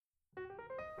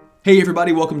Hey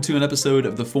everybody, welcome to an episode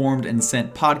of the Formed and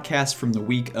Sent podcast from the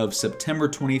week of September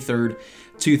 23rd,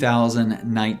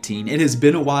 2019. It has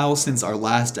been a while since our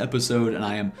last episode, and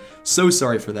I am so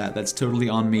sorry for that. That's totally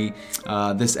on me.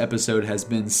 This episode has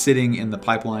been sitting in the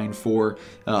pipeline for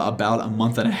about a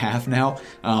month and a half now,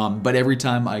 but every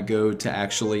time I go to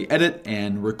actually edit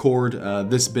and record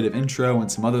this bit of intro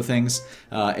and some other things,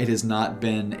 it has not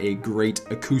been a great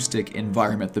acoustic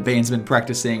environment. The band's been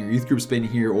practicing, or youth group's been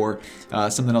here, or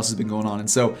something else has been going on. And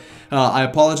so I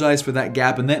apologize for that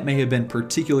gap, and that may have been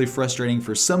particularly frustrating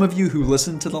for some of you who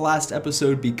listened to the last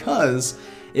episode because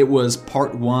it was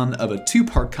part one of a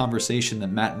two-part conversation that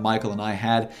Matt, Michael, and I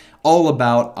had all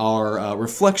about our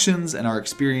reflections and our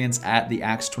experience at the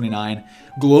Acts 29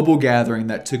 global gathering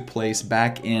that took place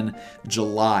back in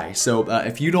July. So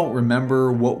if you don't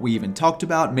remember what we even talked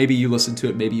about, maybe you listened to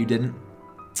it, maybe you didn't,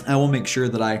 I will make sure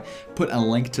that I put a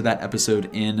link to that episode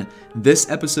in this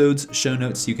episode's show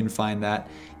notes so you can find that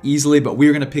easily. But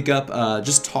we're going to pick up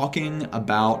just talking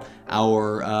about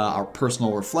our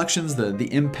personal reflections, the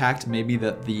impact maybe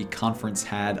that the conference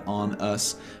had on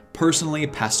us personally,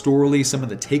 pastorally, some of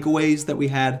the takeaways that we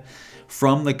had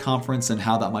from the conference and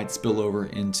how that might spill over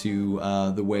into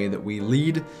the way that we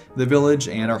lead the village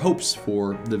and our hopes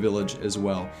for the village as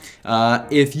well.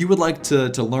 If you would like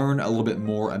to learn a little bit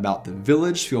more about the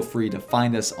village, feel free to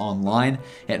find us online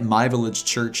at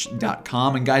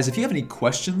myvillagechurch.com. And guys, if you have any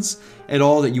questions at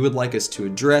all that you would like us to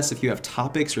address, if you have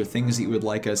topics or things that you would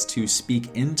like us to speak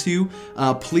into,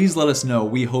 please let us know.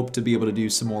 We hope to be able to do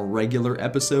some more regular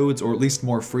episodes, or at least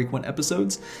more frequent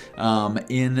episodes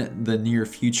in the near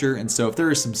future. And so if there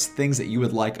are some things that you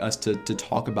would like us to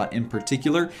talk about in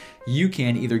particular, you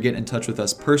can either get in touch with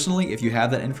us personally if you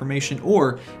have that information,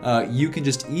 or you can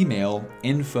just email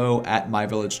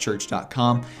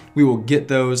info@myvillagechurch.com. We will get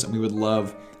those, and we would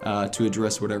love to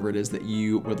address whatever it is that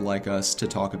you would like us to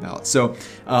talk about. So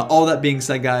all that being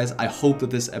said, guys, I hope that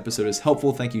this episode is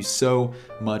helpful. Thank you so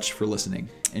much for listening.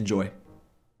 Enjoy.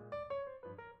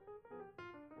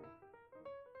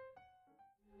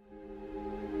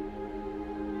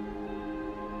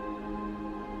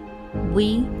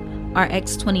 We are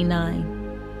Acts 29,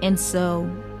 and so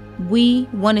we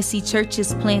want to see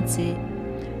churches planted.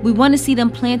 We want to see them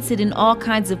planted in all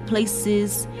kinds of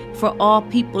places, for all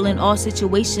people in all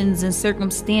situations and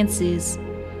circumstances.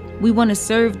 We want to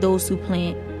serve those who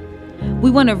plant. We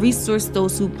want to resource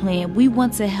those who plant. We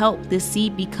want to help the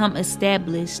seed become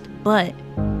established. But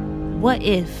what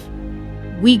if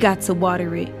we got to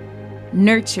water it,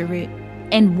 nurture it,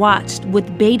 and watched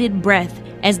with bated breath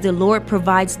as the Lord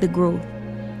provides the growth?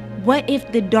 What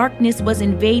if the darkness was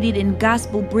invaded and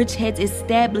gospel bridgeheads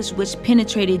established which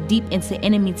penetrated deep into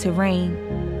enemy terrain?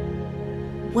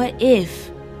 What if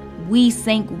we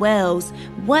sank wells?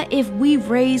 What if we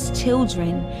raised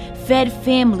children, fed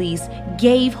families,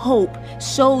 gave hope,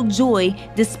 showed joy,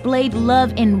 displayed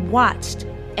love, and watched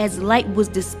as light was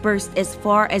dispersed as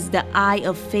far as the eye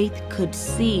of faith could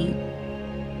see?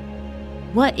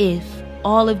 What if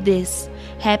all of this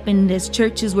happened as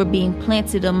churches were being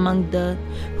planted among the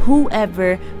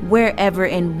whoever, wherever,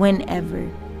 and whenever?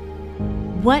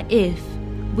 What if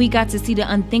we got to see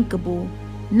the unthinkable,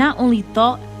 not only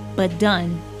thought, but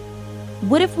done?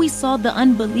 What if we saw the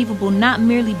unbelievable not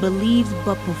merely believed,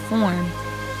 but performed?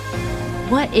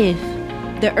 What if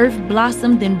the earth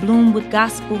blossomed and bloomed with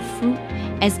gospel fruit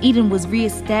as Eden was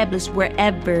reestablished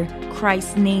wherever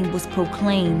Christ's name was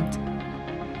proclaimed?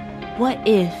 What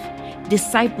if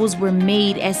disciples were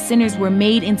made as sinners were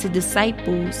made into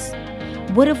disciples?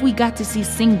 What if we got to see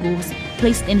singles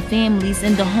placed in families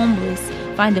and the homeless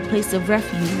find a place of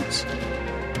refuge?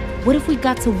 What if we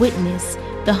got to witness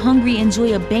the hungry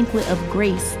enjoy a banquet of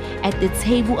grace at the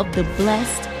table of the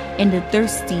blessed, and the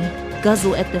thirsty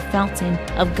guzzle at the fountain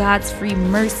of God's free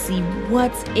mercy?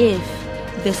 What if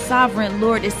the sovereign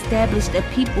Lord established a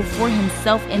people for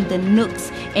himself in the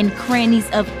nooks and crannies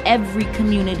of every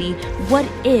community? What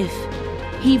if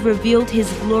he revealed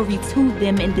his glory to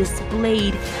them and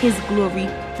displayed his glory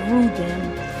through them?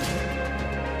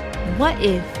 What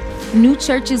if new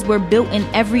churches were built in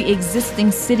every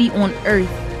existing city on earth?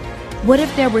 What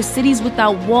if there were cities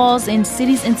without walls and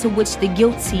cities into which the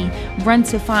guilty run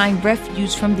to find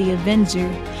refuge from the avenger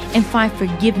and find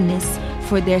forgiveness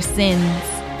for their sins?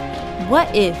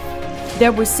 What if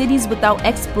there were cities without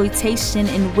exploitation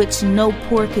in which no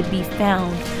poor could be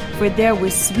found, for there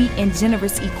was sweet and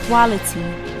generous equality?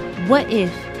 What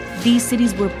if these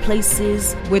cities were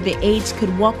places where the aged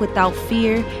could walk without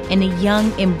fear and the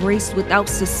young embraced without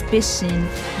suspicion?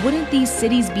 Wouldn't these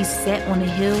cities be set on a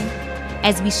hill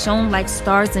as we shone like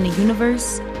stars in the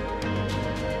universe?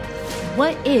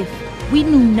 What if We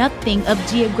knew nothing of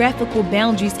geographical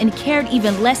boundaries and cared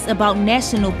even less about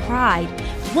national pride.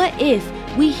 What if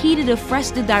we heeded afresh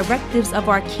the directives of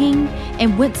our King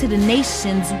and went to the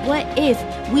nations? What if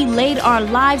we laid our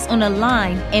lives on a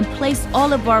line and placed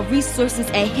all of our resources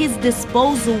at His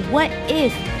disposal? What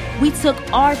if we took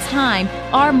our time,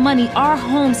 our money, our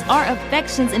homes, our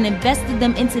affections, and invested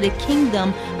them into the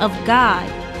kingdom of God?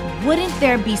 Wouldn't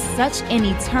there be such an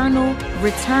eternal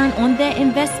return on that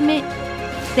investment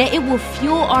that it will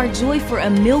fuel our joy for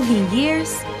 1,000,000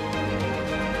 years?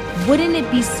 Wouldn't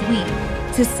it be sweet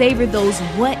to savor those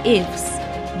what-ifs,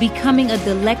 becoming a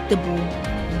delectable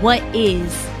what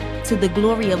is to the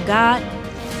glory of God?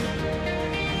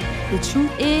 The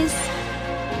truth is,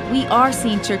 we are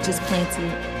seeing churches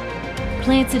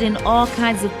planted in all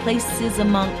kinds of places,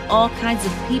 among all kinds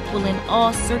of people, in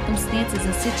all circumstances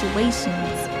and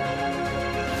situations.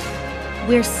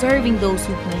 We're serving those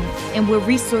who plant, and we're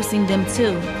resourcing them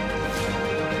too.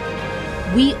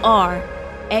 We are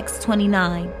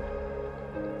X29.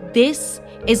 This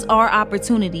is our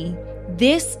opportunity.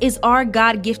 This is our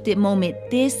God-gifted moment.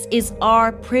 This is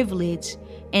our privilege.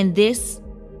 And this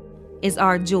is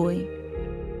our joy.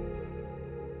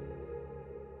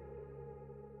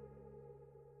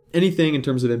 Anything in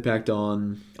terms of impact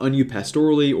on you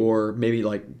pastorally, or maybe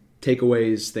like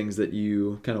takeaways, things that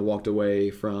you kind of walked away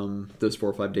from those 4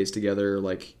 or 5 days together,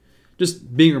 like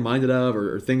just being reminded of,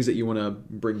 or things that you want to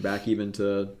bring back even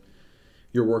to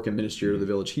your work and ministry or the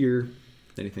village here?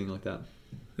 Anything like that?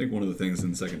 I think one of the things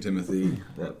in 2 Timothy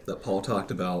that Paul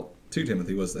talked about to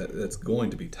Timothy was that it's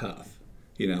going to be tough.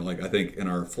 You know, like I think in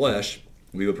our flesh,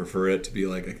 we would prefer it to be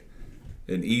like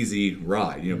an easy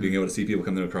ride, you know, being able to see people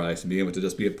come to Christ and being able to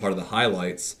just be a part of the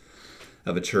highlights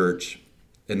of a church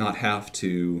and not have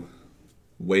to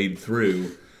wade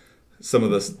through some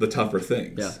of the tougher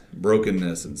things,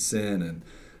 brokenness and sin and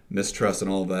mistrust and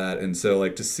all that. And so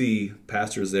like to see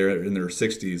pastors there in their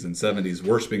 60s and 70s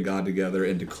worshiping God together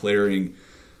and declaring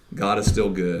God is still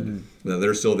good, that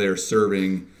they're still there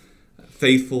serving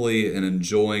faithfully and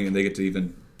enjoying, and they get to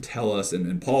even tell us,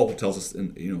 and Paul tells us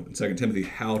in 2 Timothy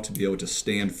how to be able to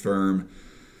stand firm,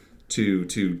 to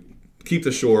keep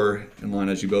the shore in line,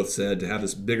 as you both said, to have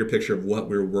this bigger picture of what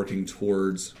we're working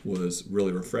towards was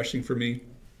really refreshing for me.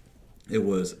 It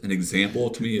was an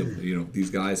example to me of these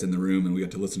guys in the room, and we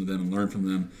got to listen to them and learn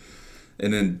from them.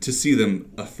 And then to see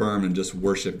them affirm and just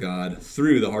worship God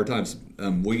through the hard times.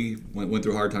 We went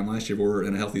through a hard time last year, but we're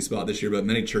in a healthy spot this year, but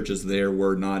many churches there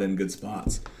were not in good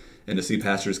spots. And to see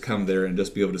pastors come there and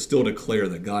just be able to still declare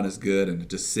that God is good, and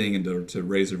to sing and to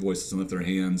raise their voices and lift their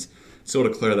hands, still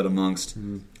declare that amongst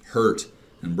hurt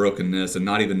and brokenness, and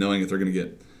not even knowing if they're going to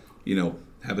get,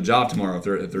 have a job tomorrow,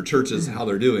 if their church is how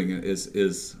they're doing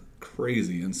is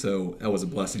crazy. And so that was a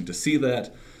blessing to see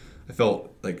that. I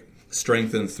felt like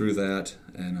strengthened through that,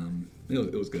 and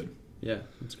it was good. Yeah,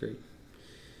 that's great.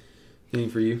 Anything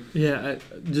for you? Yeah,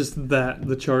 just that,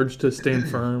 the charge to stand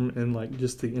firm, and like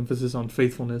just the emphasis on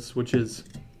faithfulness, which is,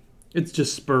 it's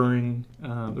just spurring.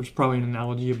 There's probably an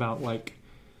analogy about like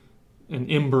an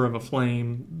ember of a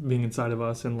flame being inside of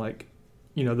us, and like,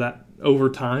 that over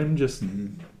time just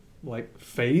like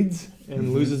fades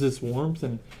and loses its warmth,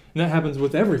 and that happens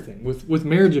with everything, with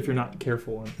marriage if you're not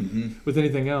careful, and with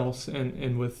anything else,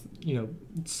 and with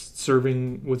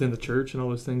serving within the church and all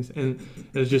those things, and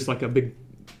it's just like a big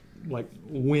like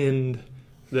wind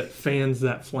that fans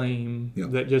that flame,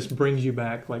 that just brings you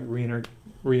back, like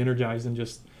re-energized, and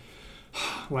just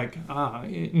like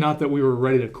not that we were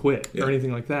ready to quit or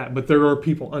anything like that, but there are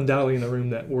people undoubtedly in the room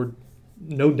that were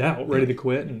no doubt ready to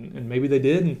quit, and maybe they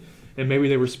did, and maybe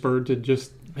they were spurred to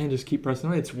just keep pressing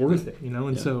on. It's worth it,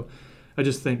 and so I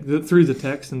just think that through the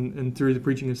text and through the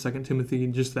preaching of 2 Timothy,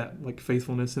 just that like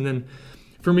faithfulness, and then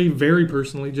for me very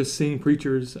personally, just seeing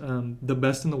preachers the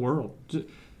best in the world.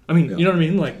 You know what I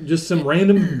mean? Like just some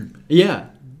random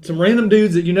some random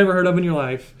dudes that you never heard of in your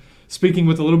life, speaking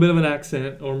with a little bit of an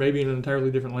accent or maybe in an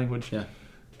entirely different language.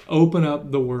 Open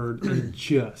up the word and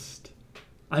just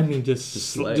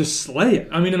slay it.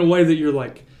 I mean, in a way that you're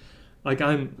like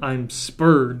I'm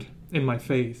spurred in my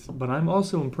faith, but I'm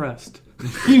also impressed.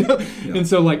 And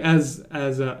so like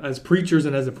as preachers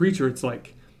and as a preacher, it's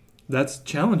like that's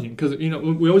challenging, because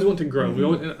we always want to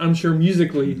grow. I'm sure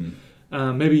musically.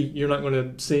 Maybe you're not going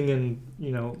to sing in,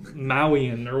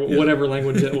 Mauian or whatever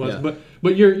language it was,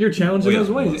 but you're challenged in those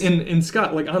ways. And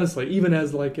Scott, like honestly, even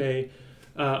as like a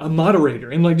moderator,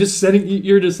 and like just setting,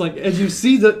 you're just like, as you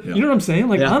see you know what I'm saying?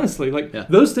 Like honestly, like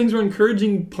those things are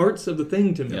encouraging parts of the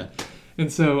thing to me.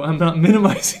 And so I'm not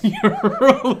minimizing your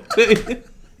role.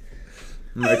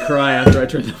 I'm going to cry after I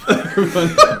turn the microphone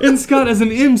on. And Scott, as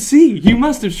an MC, you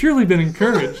must have surely been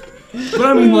encouraged. But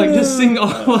I mean, like, just seeing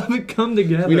all of it come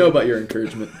together. We know about your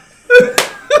encouragement.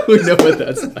 We know what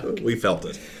that's like. We felt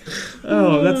it.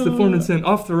 Oh, that's the Formed and Sent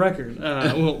off the record.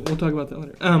 We'll talk about that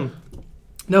later.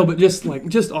 No, but just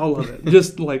all of it.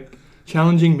 Just like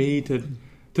challenging me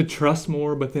to trust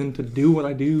more, but then to do what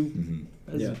I do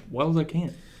as well as I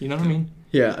can. You know what I mean?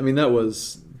 Yeah, I mean, that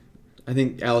was... I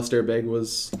think Alistair Begg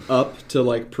was up to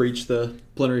like preach the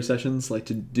plenary sessions, like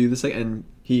to do this, and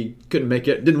he couldn't make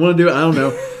it. Didn't want to do it. I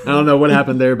don't know what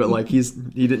happened there, but like he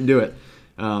didn't do it.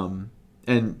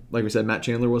 And like we said, Matt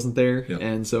Chandler wasn't there,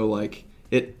 and so like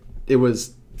it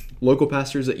was local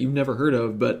pastors that you've never heard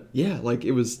of, but yeah, like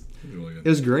it was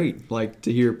great, like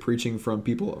to hear preaching from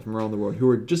people from around the world who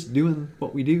are just doing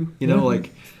what we do. You know,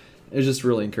 like it was just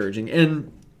really encouraging,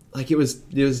 and like it was.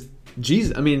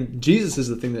 Jesus, I mean, Jesus is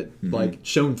the thing that like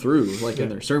shone through like in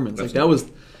their sermons. Like that was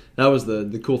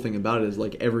the cool thing about it is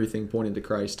like everything pointed to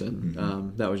Christ,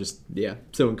 and that was just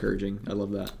so encouraging. I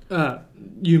love that.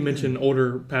 You mentioned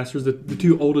older pastors. The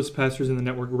two oldest pastors in the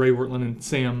network, Ray Wortland and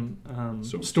Sam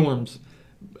Storms,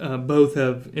 both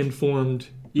have informed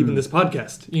even this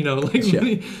podcast. You know, like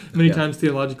many times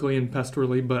theologically and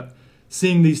pastorally, but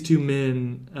seeing these two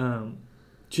men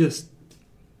just.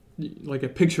 Like a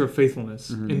picture of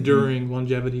faithfulness, enduring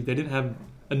longevity. They didn't have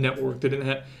a network. They didn't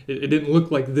have. It didn't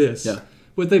look like this. Yeah.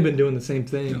 But they've been doing the same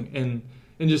thing, and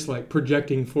just like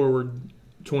projecting forward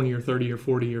 20 or 30 or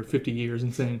 40 or 50 years,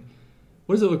 and saying,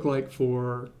 what does it look like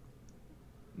for,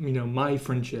 my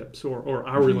friendships or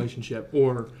our relationship,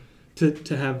 or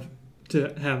to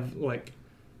have like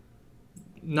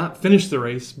not finished the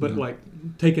race, but like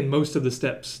taken most of the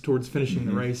steps towards finishing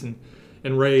the race,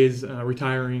 and Ray's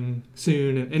retiring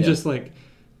soon, and just like,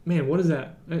 man, what is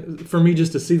that? For me,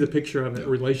 just to see the picture of it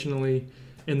relationally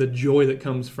and the joy that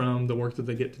comes from the work that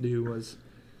they get to do was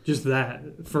just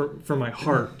that for my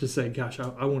heart to say, gosh,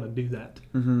 I want to do that.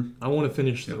 I want to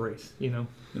finish the race,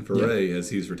 And for Ray,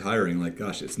 as he's retiring, like,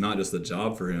 gosh, it's not just a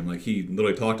job for him. Like, he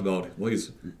literally talked about, well,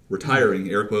 he's retiring,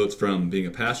 air quotes, from being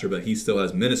a pastor, but he still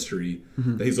has ministry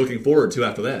that he's looking forward to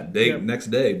after that.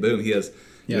 Next day, boom, he has...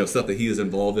 stuff that he is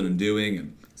involved in and doing,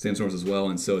 and Sam Storms as well.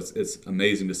 And so it's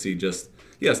amazing to see just,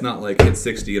 it's not like hit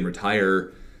 60 and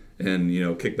retire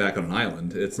and, kick back on an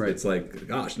island. It's like,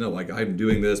 gosh, no, like I'm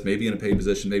doing this, maybe in a paid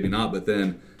position, maybe not. But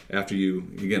then after you,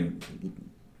 again,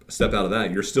 step out of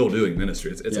that, you're still doing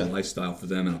ministry. It's a lifestyle for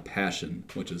them and a passion,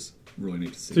 which is really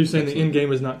neat to see. So you're saying the end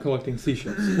game is not collecting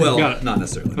seashells? Well, not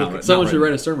necessarily. Not right, Someone not should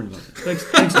right write a sermon about it.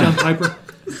 Thanks, John Piper.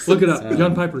 Look it up.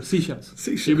 John Piper, seashells.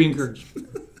 You'll be encouraged.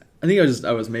 I think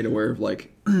I was made aware of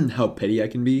like how petty I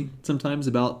can be sometimes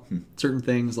about certain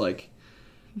things, like,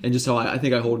 and just how I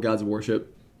think I hold God's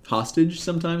worship hostage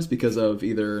sometimes because of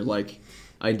either like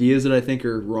ideas that I think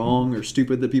are wrong or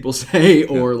stupid that people say,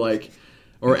 or like,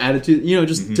 or attitude.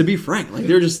 Just to be frank, like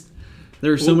there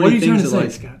are so many things that like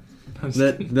Scott?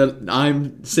 that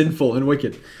I'm sinful and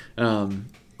wicked.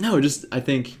 No, just I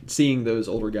think seeing those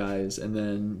older guys and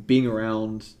then being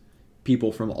around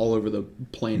people from all over the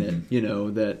planet,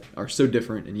 that are so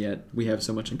different and yet we have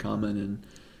so much in common,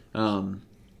 and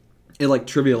it like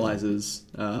trivializes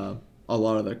a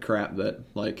lot of the crap that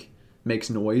like makes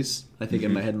noise, I think,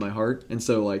 in my head and my heart. And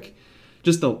so like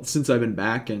just since I've been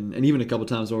back and even a couple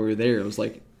times while we were there, it was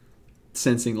like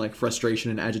sensing like frustration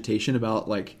and agitation about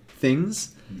like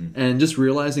things, and just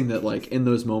realizing that like in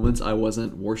those moments I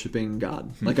wasn't worshiping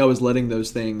God. Like I was letting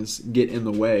those things get in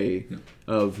the way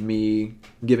of me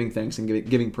giving thanks and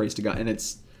giving praise to God. And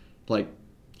it's like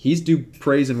he's due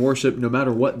praise and worship no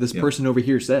matter what this person over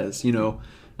here says,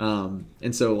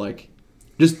 and so like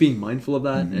just being mindful of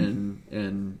that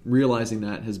and realizing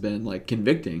that has been like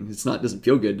convicting. Doesn't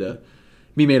feel good to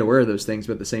be made aware of those things,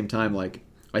 but at the same time, like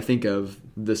I think of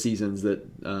the seasons that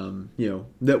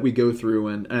that we go through,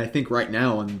 and I think right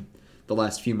now in the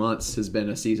last few months has been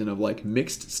a season of like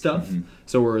mixed stuff.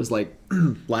 So whereas like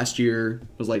last year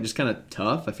was like just kind of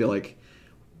tough, I feel like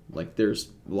there's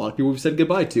a lot of people we've said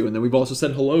goodbye to, and then we've also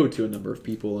said hello to a number of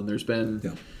people, and there's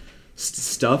been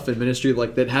stuff in ministry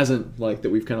like that hasn't like that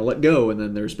we've kind of let go, and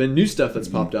then there's been new stuff that's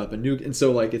popped up and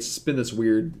so like it's been this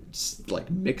weird like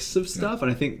mix of stuff,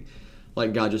 and I think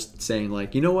like God just saying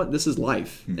like, you know what, this is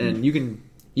life, and you can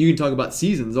talk about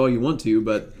seasons all you want to,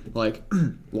 but like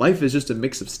life is just a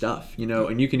mix of stuff,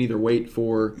 and you can either wait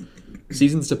for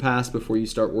seasons to pass before you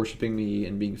start worshiping me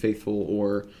and being faithful,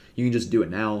 or you can just do it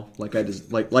now, like I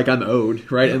just like I'm owed,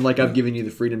 right? And like I've given you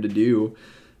the freedom to do,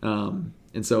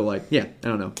 and so like I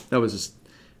don't know, that was just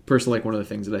personally like one of the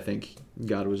things that I think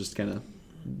God was just kind of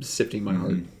sifting my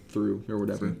heart through or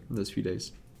whatever in those few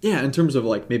days. Yeah, in terms of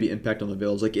like maybe impact on the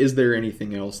Village, like is there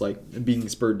anything else like being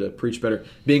spurred to preach better,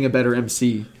 being a better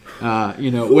MC,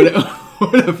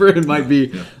 whatever it might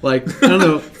be. Like, I don't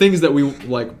know, things that we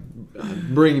like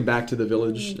bringing back to the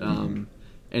village,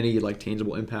 any like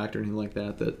tangible impact or anything like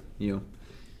that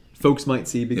folks might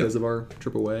see because of our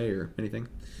trip away or anything.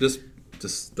 Just to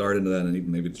start into that and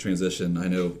even maybe to transition, I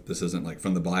know this isn't like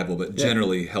from the Bible, but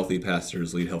generally healthy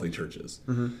pastors lead healthy churches.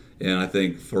 And I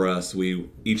think for us,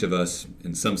 each of us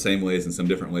in some same ways, in some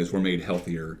different ways, we're made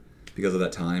healthier because of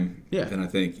that time. And I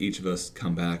think each of us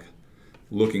come back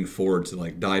looking forward to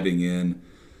like diving in,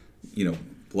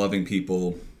 loving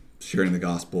people, sharing the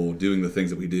gospel, doing the things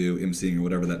that we do, emceeing or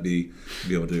whatever that be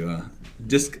able to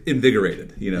just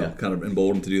invigorated, kind of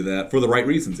emboldened to do that for the right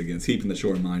reasons, again, keeping the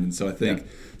shore in mind. And so I think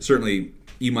certainly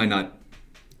you might not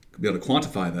be able to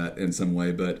quantify that in some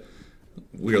way, but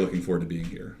we are looking forward to being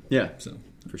here. Yeah, so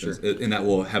for sure. And that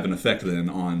will have an effect then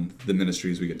on the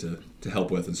ministries we get to help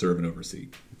with and serve and oversee.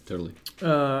 Totally.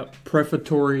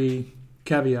 Prefatory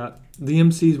caveat, the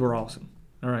MCs were awesome.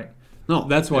 All right. No,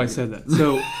 that's why I said that.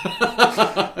 So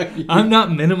I'm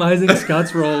not minimizing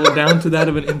Scott's role down to that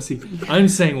of an MC. I'm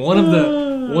saying one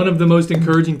of the most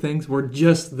encouraging things were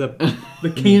just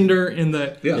the candor and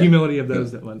the humility of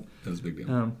those that led. That was a big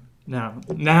deal.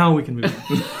 Now we can move on.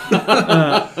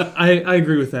 I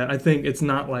agree with that. I think it's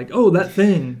not like, that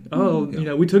thing.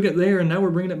 We took it there and now we're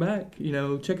bringing it back.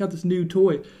 Check out this new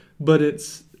toy. But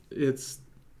it's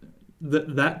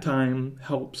that time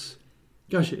helps.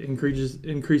 Gosh, it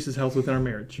increases health within our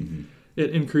marriage.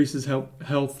 It increases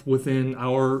health within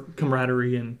our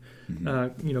camaraderie and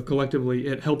collectively.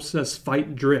 It helps us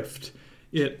fight drift.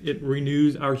 It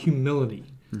renews our humility.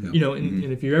 And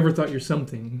if you ever thought you're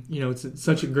something, it's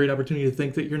such a great opportunity to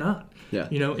think that you're not.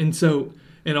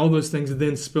 And all those things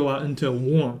then spill out into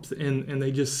warmth and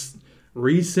they just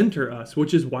recenter us,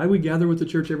 which is why we gather with the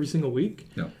church every single week.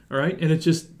 All right, and it's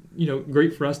just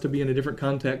great for us to be in a different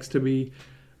context to be.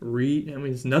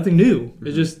 It's nothing new.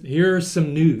 It's just here's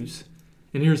some news,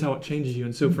 and here's how it changes you.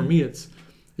 And so for me, it's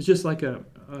just like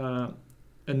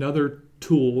another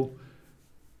tool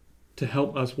to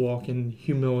help us walk in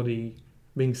humility,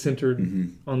 being centered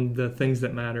on the things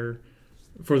that matter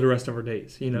for the rest of our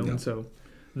days. And so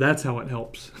that's how it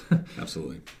helps.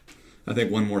 Absolutely. I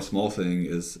think one more small thing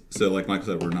is, so like Michael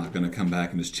said, we're not going to come back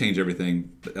and just change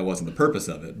everything. That wasn't the purpose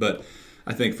of it, but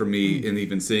I think for me, and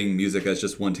even seeing music as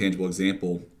just one tangible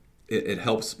example, it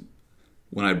helps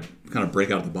when I kind of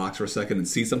break out of the box for a second and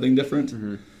see something different.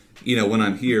 When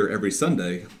I'm here every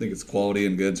Sunday, I think it's quality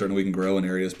and good. Certainly we can grow in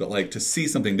areas, but like to see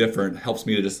something different helps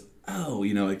me to just,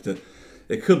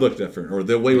 it could look different, or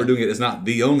the way we're doing it is not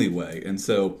the only way. And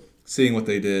so seeing what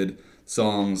they did,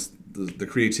 songs, the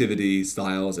creativity,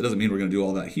 styles, it doesn't mean we're going to do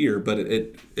all that here, but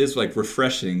it is like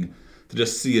refreshing to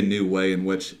just see a new way in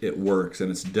which it works and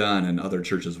it's done in other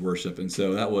churches' worship. And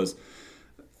so that was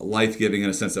life-giving in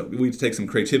a sense that we take some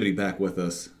creativity back with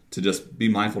us to just be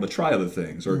mindful to try other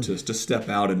things or to step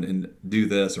out and do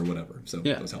this or whatever. So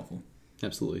that was helpful.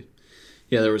 Absolutely.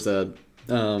 Yeah, there was a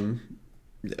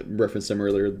referenced him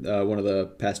earlier, one of the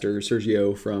pastors,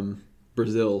 Sergio from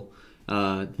Brazil.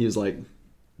 He was like,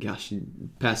 gosh,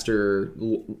 Pastor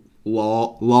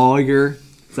Lawyer.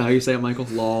 Is that how you say it, Michael?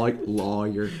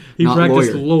 Lawyer. He not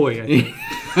practiced lawyer.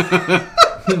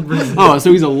 lawyer.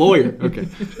 So he's a lawyer. Okay.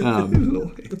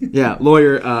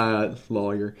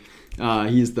 Lawyer.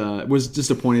 He was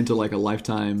just appointed to like a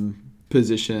lifetime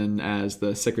position as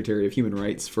the Secretary of Human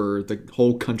Rights for the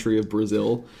whole country of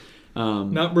Brazil.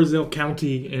 Not Brazil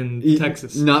County in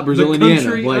Texas. Not Brazil, the Indiana.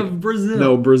 Country of Brazil.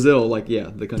 No, Brazil.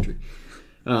 The country.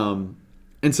 And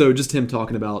so just him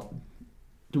talking about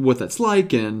what that's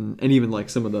like and even like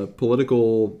some of the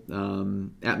political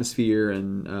atmosphere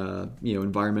and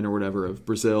environment or whatever of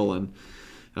Brazil and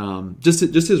just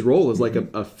his role as like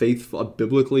a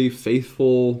biblically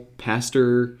faithful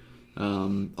pastor,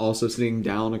 also sitting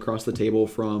down across the table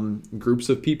from groups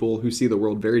of people who see the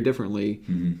world very differently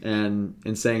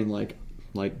and saying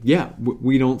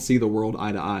we don't see the world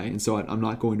eye to eye, and so I'm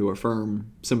not going to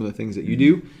affirm some of the things that you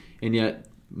do, and yet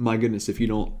my goodness, if you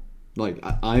don't,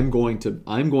 I'm going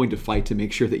to fight to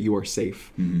make sure that you are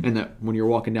safe, and that when you're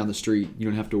walking down the street, you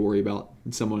don't have to worry about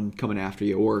someone coming after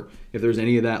you, or if there's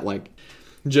any of that,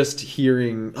 just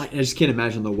hearing, I just can't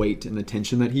imagine the weight and the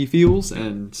tension that he feels,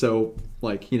 and so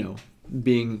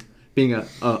being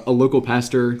a local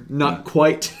pastor, not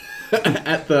quite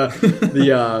at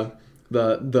the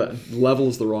level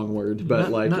is the wrong word, but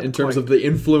not in terms of the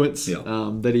influence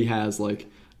that he has,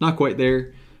 not quite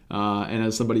there. And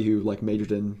as somebody who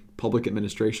majored in public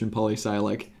administration,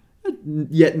 poli-sci,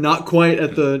 yet not quite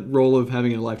at the role of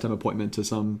having a lifetime appointment to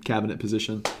some cabinet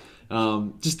position,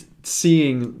 just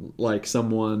seeing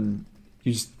someone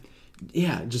who's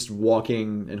just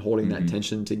walking and holding that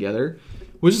tension together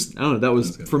was just, I don't know, that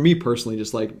was for me personally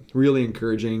just like really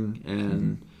encouraging.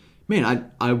 And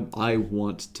man, I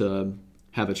want to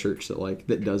have a church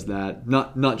that does that,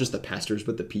 not just the pastors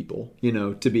but the people,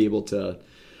 to be able to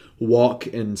walk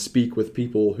and speak with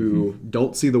people who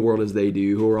don't see the world as they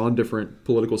do, who are on different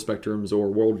political spectrums or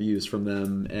worldviews from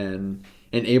them, and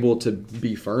able to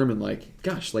be firm and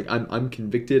gosh, I'm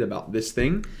convicted about this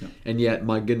thing, and yet,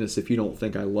 my goodness, if you don't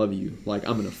think I love you, I'm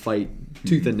going to fight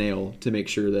tooth and nail to make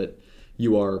sure that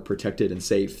you are protected and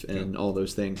safe and all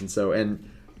those things. And so, and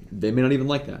they may not even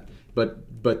like that,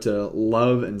 but to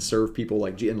love and serve people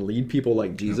and lead people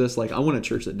like Jesus, I want a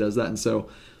church that does that. And so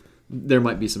there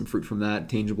might be some fruit from that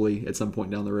tangibly at some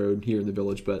point down the road here in the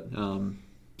village, but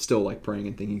still praying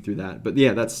and thinking through that. But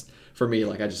yeah, that's for me.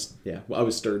 I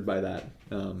was stirred by that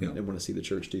and want to see the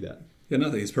church do that. Yeah,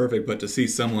 not that he's perfect, but to see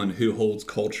someone who holds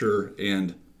culture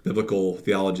and biblical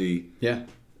theology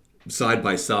side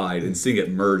by side and seeing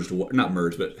it not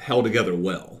merged, but held together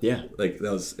well. Yeah. It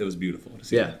was beautiful to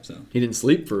see that. So. He didn't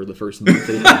sleep for the first month.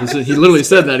 He literally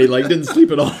said that. He didn't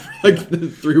sleep at all for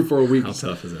 3 or 4 weeks. How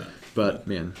tough is that? But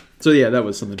man, so yeah, that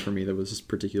was something for me that was just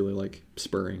particularly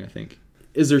spurring, I think.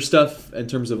 Is there stuff in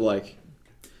terms of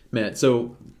man,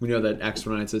 so we know that Acts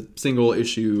 29 is a single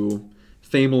issue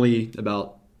family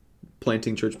about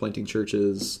planting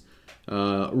churches.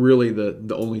 Really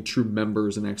the only true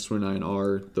members in Acts 29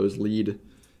 are those lead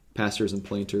pastors and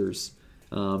planters.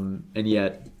 And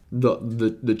yet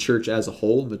the church as a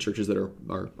whole, the churches that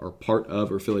are part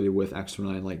of or affiliated with Acts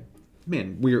 29,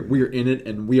 man, we're in it,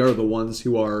 and we are the ones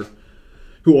who are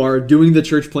doing the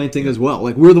church planting as well.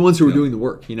 We're the ones who are doing the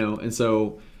work, And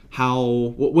so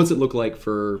what's it look like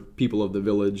for people of the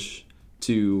village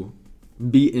to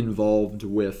be involved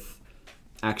with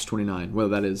Acts 29, whether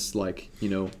that is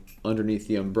underneath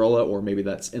the umbrella, or maybe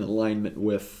that's in alignment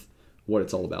with what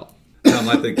it's all about?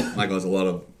 I think Michael has a lot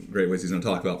of great ways he's going to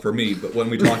talk about for me, but when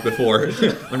we talked before, I'm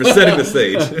just setting the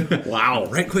stage. Wow.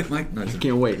 Right quick, Mike. No,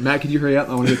 can't wait. Matt, could you hurry up?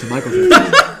 I want to get to Michael.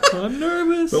 I'm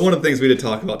nervous. But one of the things we did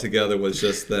talk about together was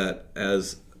just that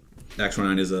as Acts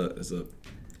 29 is a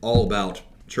all about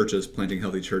churches, planting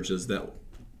healthy churches, that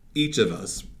each of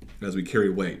us, as we carry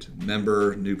weight,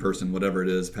 member, new person, whatever it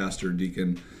is, pastor,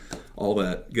 deacon, all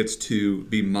that, gets to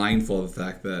be mindful of the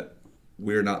fact that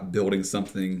we're not building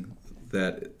something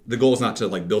that the goal is not to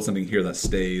build something here that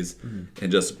stays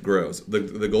and just grows.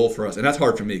 The goal for us, and that's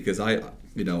hard for me because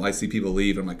I see people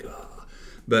leave and I'm like, ugh.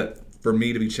 But for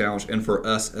me to be challenged, and for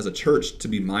us as a church to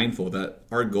be mindful that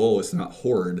our goal is to not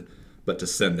hoard, but to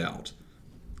send out.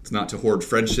 It's not to hoard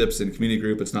friendships in community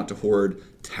group. It's not to hoard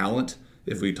talent,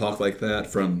 if we talk like that,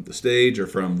 from the stage or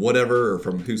from whatever, or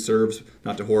from who serves.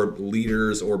 Not to hoard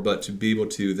leaders, but to be able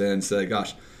to then say,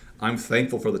 gosh, I'm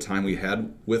thankful for the time we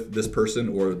had with this person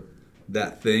or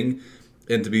that thing,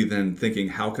 and to be then thinking,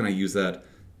 how can I use that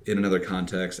in another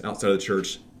context outside of the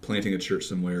church, planting a church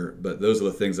somewhere. But those are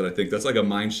the things that I think that's a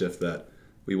mind shift that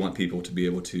we want people to be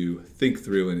able to think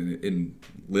through and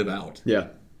live out. Yeah,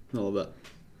 I love that.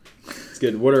 It's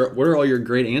good. What are all your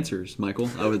great answers, Michael?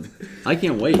 I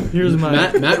can't wait. Here's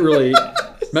my Matt really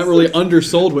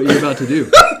undersold what you're about to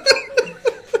do.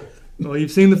 Well,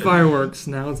 you've seen the fireworks.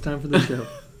 Now it's time for the show.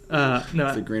 No,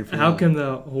 it's a grand finale. How can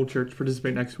the whole church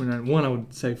participate in Acts 29? One, I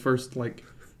would say first,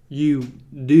 you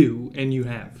do and you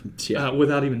have,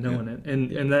 without even knowing it,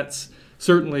 and that's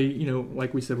certainly,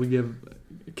 like we said, we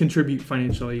contribute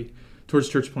financially towards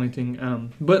church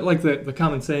planting. But the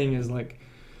common saying is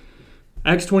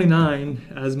Acts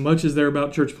 29, as much as they're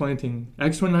about church planting,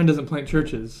 Acts 29 doesn't plant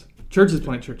churches. Churches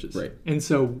plant churches. Right. And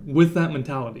so with that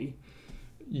mentality,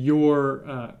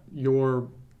 your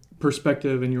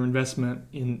perspective and your investment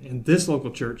in this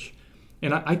local church,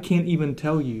 and I can't even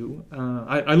tell you,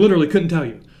 I literally couldn't tell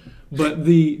you, but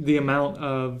the amount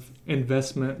of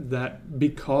investment that,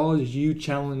 because you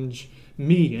challenge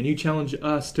me and you challenge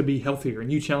us to be healthier,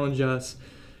 and you challenge us,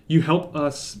 you help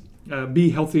us be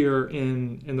healthier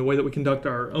in the way that we conduct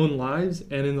our own lives,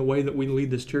 and in the way that we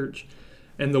lead this church,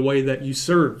 and the way that you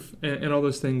serve, and all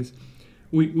those things.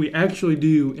 We actually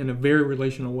do, in a very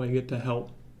relational way, get to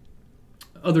help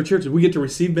other churches. We get to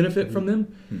receive benefit from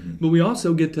them, but we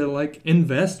also get to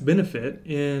invest benefit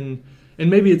in, and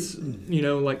maybe it's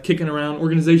kicking around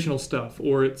organizational stuff,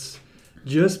 or it's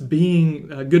just being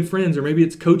good friends, or maybe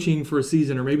it's coaching for a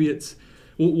season, or maybe it's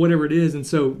whatever it is. And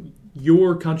so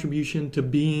your contribution to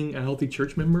being a healthy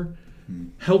church member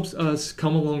helps us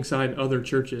come alongside other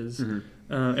churches,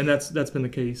 and that's been the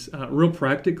case. Real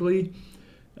practically,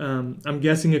 I'm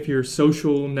guessing if you're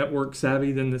social network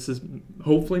savvy, then this is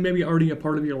hopefully maybe already a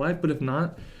part of your life. But if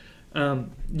not,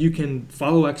 You can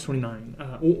follow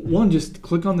X29. One, just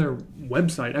click on their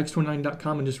website,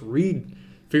 x29.com, and just read,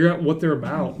 figure out what they're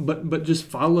about. But just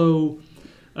follow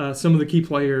some of the key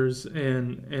players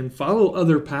and follow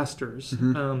other pastors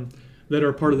that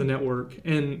are part of the network.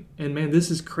 And man,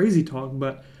 this is crazy talk,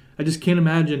 but I just can't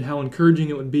imagine how encouraging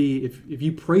it would be if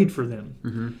you prayed for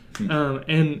them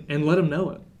and let them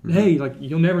know it. Hey, like,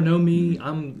 you'll never know me.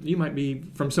 You might be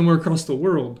from somewhere across the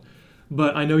world,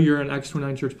 but I know you're an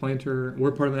X29 church planter.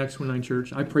 We're part of an X29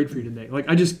 church. I prayed for you today. Like,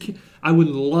 I would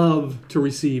love to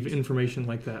receive information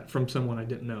like that from someone I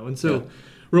didn't know. And so,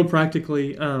 real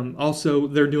practically, also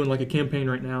they're doing like a campaign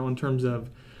right now in terms of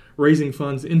raising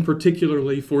funds, in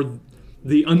particularly for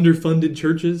the underfunded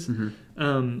churches.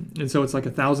 And so it's like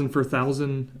 1,000 for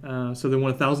 1,000. So they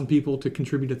want 1,000 people to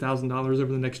contribute $1,000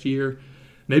 over the next year.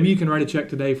 Maybe you can write a check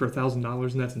today for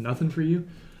 $1,000, and that's nothing for you.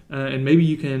 And maybe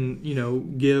you can,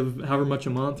 give however much a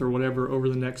month or whatever over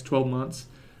the next 12 months.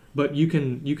 But you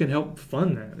can help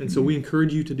fund that. And so we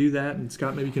encourage you to do that. And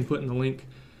Scott, maybe you can put in the link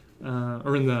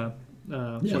or in the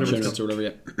whatever show notes or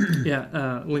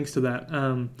whatever. Links to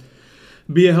that.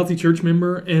 Be a healthy church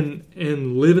member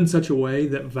and live in such a way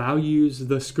that values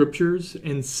the Scriptures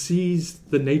and sees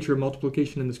the nature of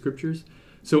multiplication in the Scriptures.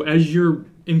 So as you're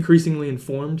increasingly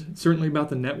informed, certainly about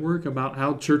the network, about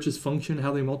how churches function,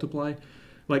 how they multiply,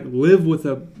 like, live with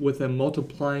a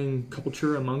multiplying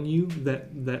culture among you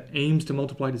that aims to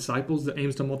multiply disciples, that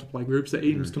aims to multiply groups, that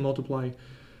aims to multiply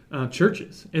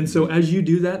churches. And so as you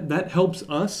do that, that helps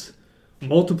us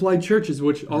multiply churches,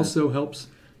 which also helps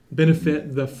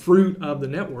benefit the fruit of the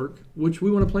network, which we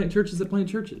want to plant churches that plant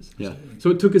churches. Yeah. So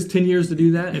it took us 10 years to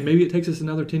do that, and maybe it takes us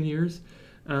another 10 years.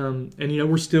 And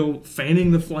we're still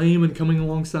fanning the flame and coming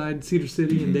alongside Cedar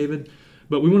City and David,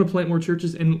 but we want to plant more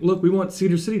churches. And look, we want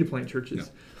Cedar City to plant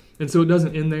churches. And so it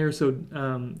doesn't end there. So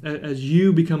as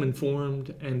you become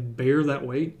informed and bear that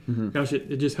weight, gosh,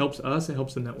 it just helps us. It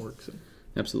helps the network. So.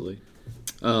 Absolutely.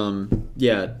 Similar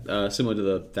to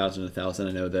the 1,000 and 1,000,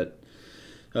 I know that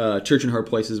Church in Hard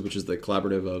Places, which is the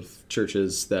collaborative of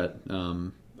churches that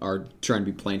are trying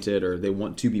to be planted or they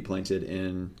want to be planted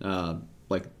in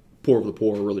poor of the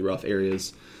poor, really rough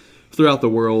areas throughout the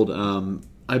world.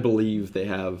 I believe they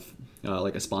have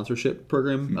a sponsorship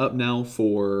program up now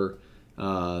for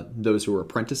those who are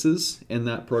apprentices in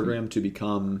that program to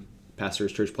become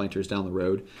pastors, church planters down the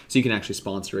road. So you can actually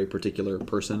sponsor a particular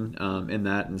person in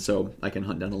that. And so I can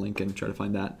hunt down a link and try to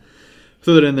find that.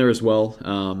 Throw that in there as well.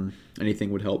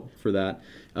 Anything would help for that.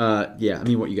 What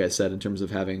you guys said in terms of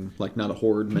having not a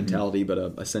horde mentality, but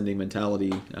a ascending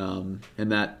mentality.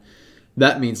 And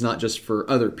that means not just for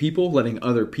other people, letting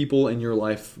other people in your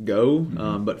life go,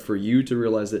 but for you to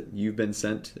realize that you've been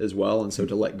sent as well. And so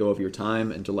to let go of your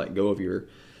time and to let go of your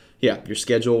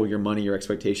schedule, your money, your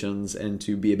expectations, and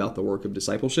to be about the work of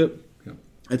discipleship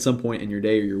at some point in your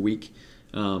day or your week,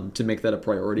 to make that a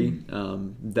priority.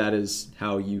 That is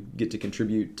how you get to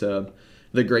contribute to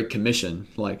the Great Commission,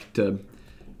 to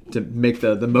make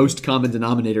the most common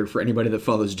denominator for anybody that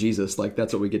follows Jesus.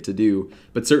 That's what we get to do.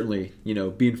 But certainly,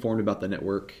 be informed about the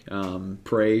network.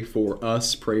 Pray for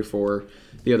us. Pray for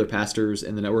the other pastors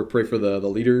in the network. Pray for the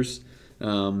leaders in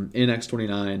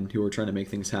X29 who are trying to make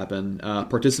things happen.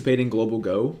 Participate in Global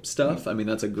Go stuff. I mean,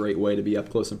 that's a great way to be up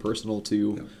close and personal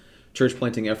to church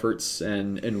planting efforts,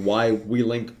 and why we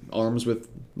link arms with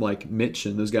Mitch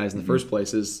and those guys in the first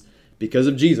place is because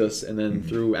of Jesus, and then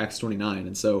through Acts 29.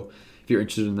 And so if you're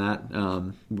interested in that,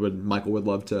 Michael would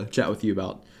love to chat with you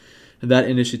about that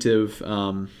initiative.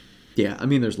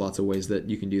 There's lots of ways that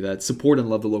you can do that. Support and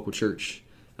love the local church.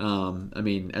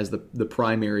 As the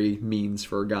primary means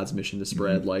for God's mission to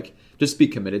spread, just be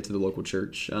committed to the local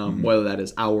church, whether that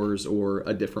is ours or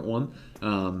a different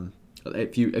one.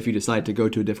 If you decide to go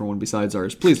to a different one besides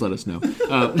ours, please let us know,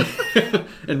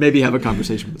 and maybe have a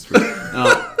conversation with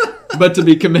us. But to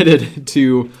be committed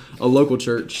to a local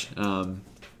church,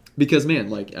 because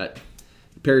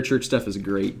parachurch stuff is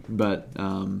great, but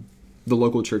the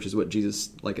local church is what Jesus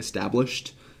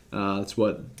established. That's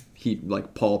what he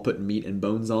Paul put meat and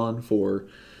bones on for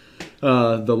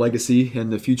the legacy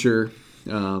and the future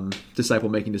disciple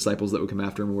making disciples that would come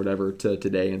after him or whatever to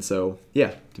today. And so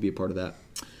to be a part of that.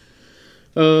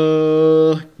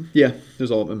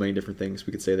 There's all many different things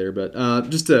we could say there, but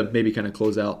just to maybe kind of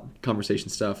close out conversation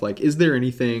stuff, is there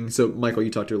anything, so Michael,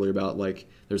 you talked earlier about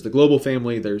there's the global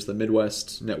family, there's the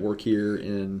Midwest network here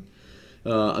in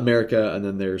America, and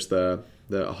then there's the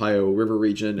Ohio River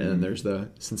region, and then there's the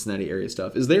Cincinnati area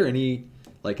stuff. Is there any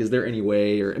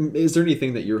way, or is there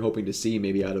anything that you're hoping to see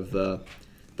maybe out of the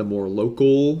more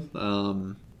local,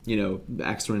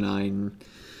 Acts 29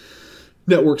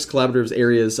 networks, collaboratives,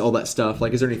 areas, all that stuff.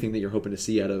 Like, is there anything that you're hoping to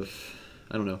see out of,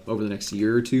 I don't know, over the next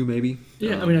year or two, maybe?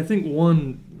 Yeah, I mean, I think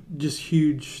one just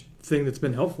huge thing that's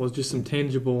been helpful is just some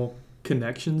tangible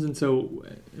connections. And so,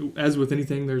 as with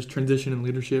anything, there's transition in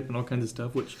leadership and all kinds of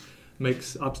stuff, which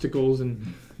makes obstacles.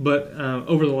 But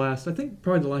over the last, I think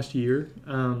probably the last year,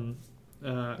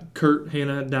 Kurt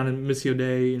Hanna down in Missio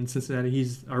Dei in Cincinnati,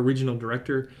 he's our regional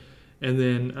director. And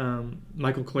then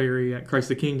Michael Clary at Christ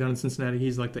the King down in Cincinnati,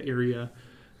 he's like the area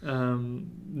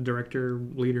director,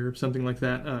 leader, something like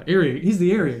that. He's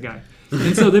the area guy.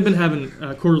 And so they've been having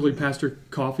quarterly pastor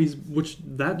coffees, which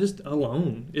that just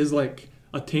alone is like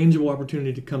a tangible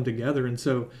opportunity to come together. And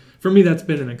so for me, that's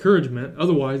been an encouragement.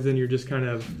 Otherwise, then you're just kind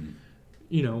of,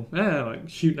 like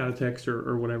shooting out a text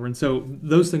or whatever. And so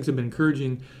those things have been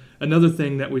encouraging. Another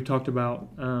thing that we talked about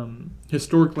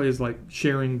historically is like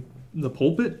sharing the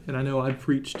pulpit. And I know I've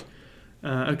preached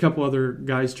a couple other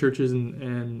guys' churches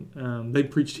and they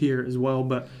preached here as well.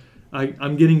 But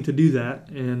I'm getting to do that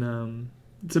in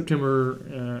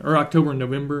September or October and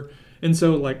November. And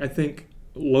so like I think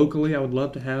locally I would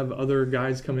love to have other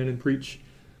guys come in and preach,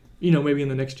 maybe in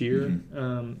the next year.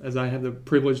 As I have the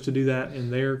privilege to do that in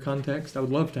their context, I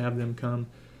would love to have them come.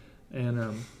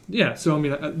 And so I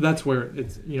mean that's where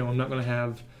it's I'm not going to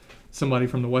have somebody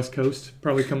from the West Coast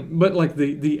probably come, but like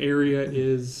the area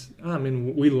is, I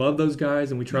mean, we love those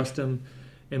guys and we trust them,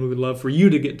 and we would love for you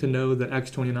to get to know that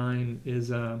Acts 29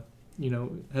 is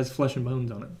has flesh and bones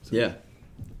on it. So. Yeah,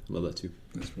 love that too.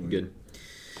 That's really good.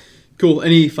 Cool.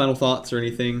 Any final thoughts or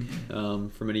anything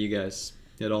from any of you guys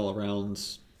at all around?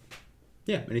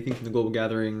 Yeah, anything from the Global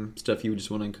Gathering, stuff you would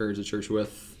just want to encourage the church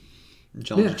with,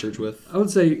 challenge the church with? I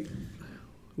would say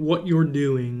what you're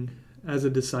doing as a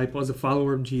disciple, as a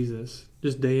follower of Jesus,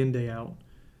 just day in, day out,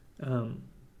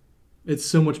 it's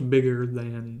so much bigger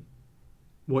than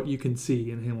what you can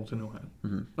see in Hamilton, Ohio.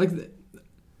 Mm-hmm. Like,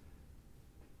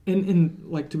 and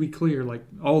like to be clear, like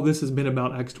all this has been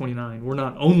about Acts 29. We're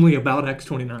not only about Acts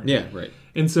 29. Yeah, right.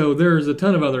 And so there's a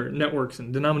ton of other networks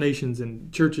and denominations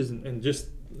and churches and just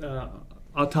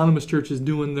autonomous churches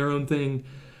doing their own thing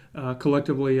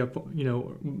collectively,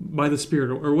 by the Spirit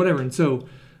or whatever. And so,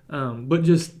 but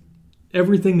just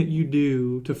everything that you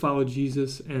do to follow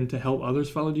Jesus and to help others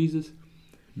follow Jesus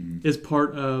is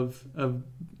part of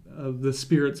the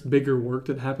Spirit's bigger work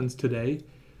that happens today.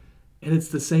 And it's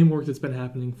the same work that's been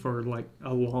happening for like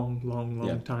a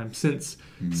long time since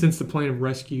the plan of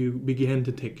rescue began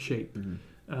to take shape.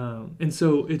 And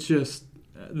so it's just,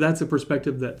 that's a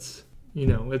perspective that's,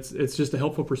 it's just a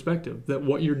helpful perspective that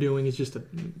what you're doing is just a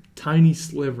tiny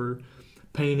sliver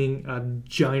painting a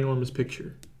ginormous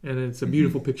picture. And it's a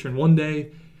beautiful picture. And one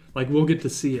day, like, we'll get to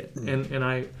see it. And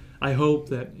I hope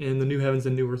that in the new heavens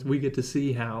and new earth, we get to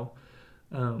see how,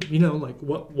 like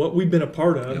what we've been a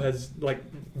part of has like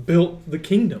built the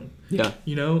kingdom. Yeah.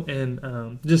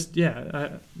 And that's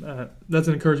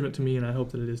an encouragement to me, and I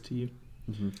hope that it is to you.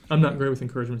 I'm not great with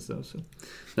encouragements, though. So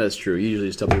that's true. You usually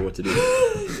just tell people what to do.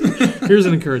 Here's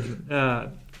an encouragement.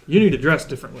 You need to dress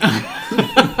differently.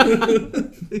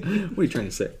 What are you trying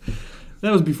to say?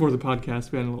 That was before the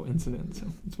podcast. We had a little incident, so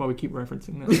that's why we keep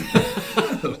referencing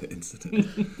that.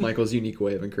 Incident. Michael's unique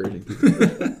way of encouraging people.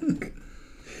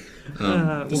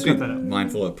 Just be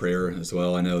mindful of prayer as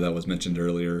well. I know that was mentioned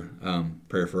earlier.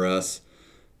 Prayer for us,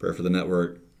 prayer for the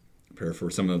network, prayer for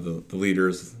some of the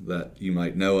leaders that you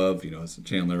might know of, as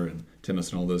Chandler and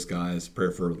Timmis and all those guys.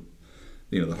 Prayer for,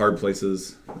 the hard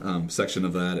places section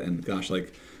of that. And gosh,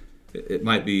 like it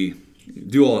might be,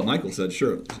 do all that Michael said,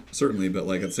 sure, certainly, but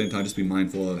like at the same time, just be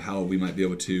mindful of how we might be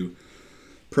able to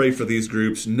pray for these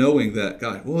groups, knowing that,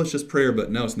 God, well, it's just prayer,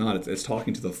 but no, it's not. It's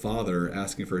talking to the Father,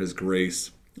 asking for His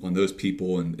grace on those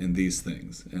people and these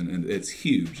things, and it's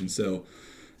huge. And so,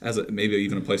 maybe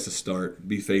even a place to start,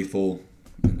 be faithful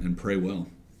and pray well.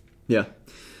 Yeah,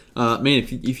 man.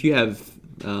 If you have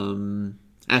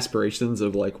aspirations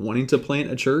of like wanting to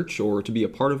plant a church or to be a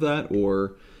part of that,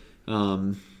 or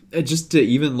just to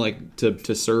even like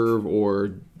to serve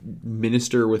or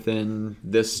minister within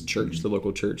this church, the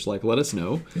local church, like let us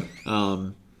know,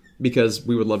 because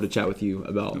we would love to chat with you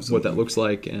about what that looks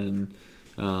like. And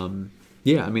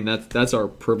I mean that's our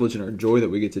privilege and our joy that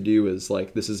we get to do. Is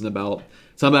like, this isn't about,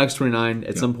 it's not about Acts 29.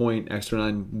 At some point Acts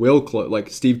 29 will close, like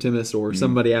Steve Timmis or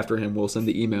somebody after him will send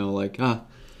the email like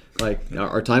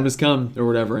our time has come or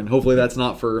whatever, and hopefully that's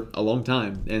not for a long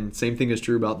time. And same thing is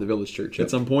true about the Village Church. At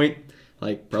some point,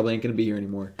 like, probably ain't going to be here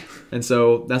anymore. And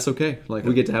so that's okay. Like,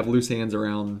 we get to have loose hands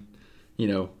around,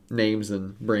 names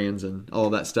and brands and all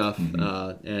of that stuff.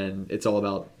 And it's all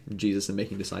about Jesus and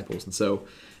making disciples. And so,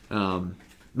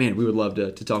 man, we would love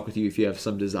to talk with you if you have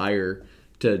some desire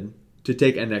to to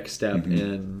take a next step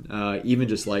in even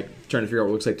just like trying to figure out what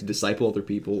it looks like to disciple other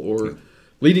people or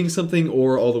leading something,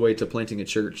 or all the way to planting a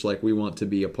church. Like, we want to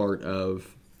be a part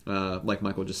of, like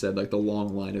Michael just said, like the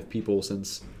long line of people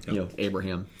since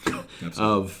Abraham,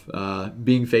 of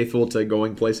being faithful to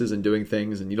going places and doing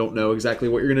things, and you don't know exactly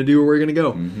what you're going to do or where you're going to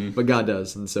go, but God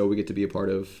does, and so we get to be a part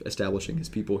of establishing His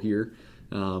people here,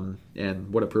 and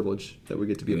what a privilege that we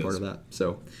get to be a part of that.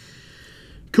 So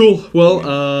cool.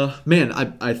 Well, man,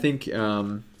 I think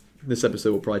this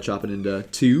episode will probably chop it into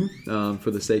 2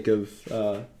 for the sake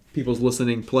of people's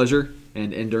listening pleasure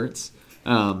and endurance.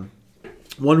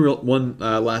 One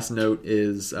last note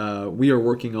is we are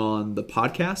working on the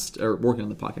podcast.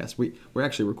 We're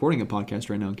actually recording a podcast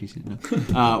right now, in case you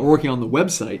didn't know. We're working on the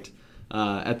website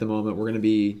at the moment. We're going to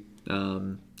be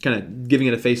kind of giving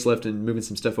it a facelift and moving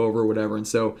some stuff over or whatever. And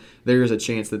so there is a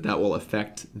chance that will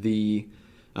affect the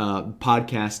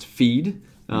podcast feed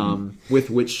with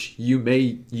which you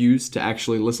may use to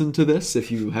actually listen to this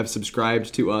if you have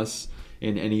subscribed to us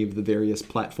in any of the various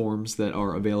platforms that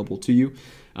are available to you.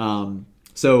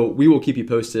 So we will keep you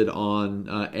posted on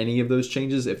any of those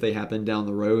changes. If they happen down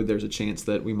the road, there's a chance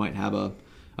that we might have a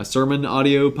sermon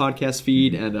audio podcast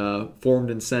feed and a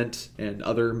Formed and Sent and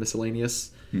other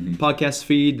miscellaneous podcast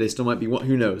feed. They still might be one,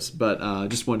 who knows, but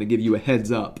just wanted to give you a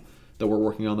heads up that we're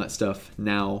working on that stuff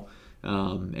now,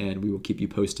 and we will keep you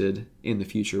posted in the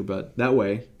future. But that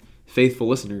way, faithful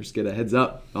listeners get a heads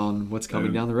up on what's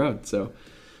coming down the road. So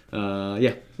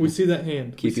we see that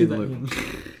hand. Keep you in the loop.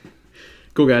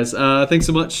 Cool, guys. Thanks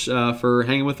so much for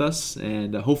hanging with us,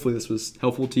 and hopefully this was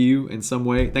helpful to you in some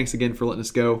way. Thanks again for letting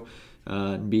us go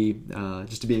and be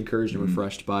just to be encouraged and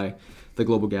refreshed by the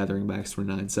global gathering by Acts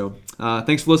 29. So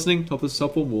thanks for listening. Hope this is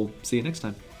helpful. We'll see you next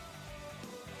time.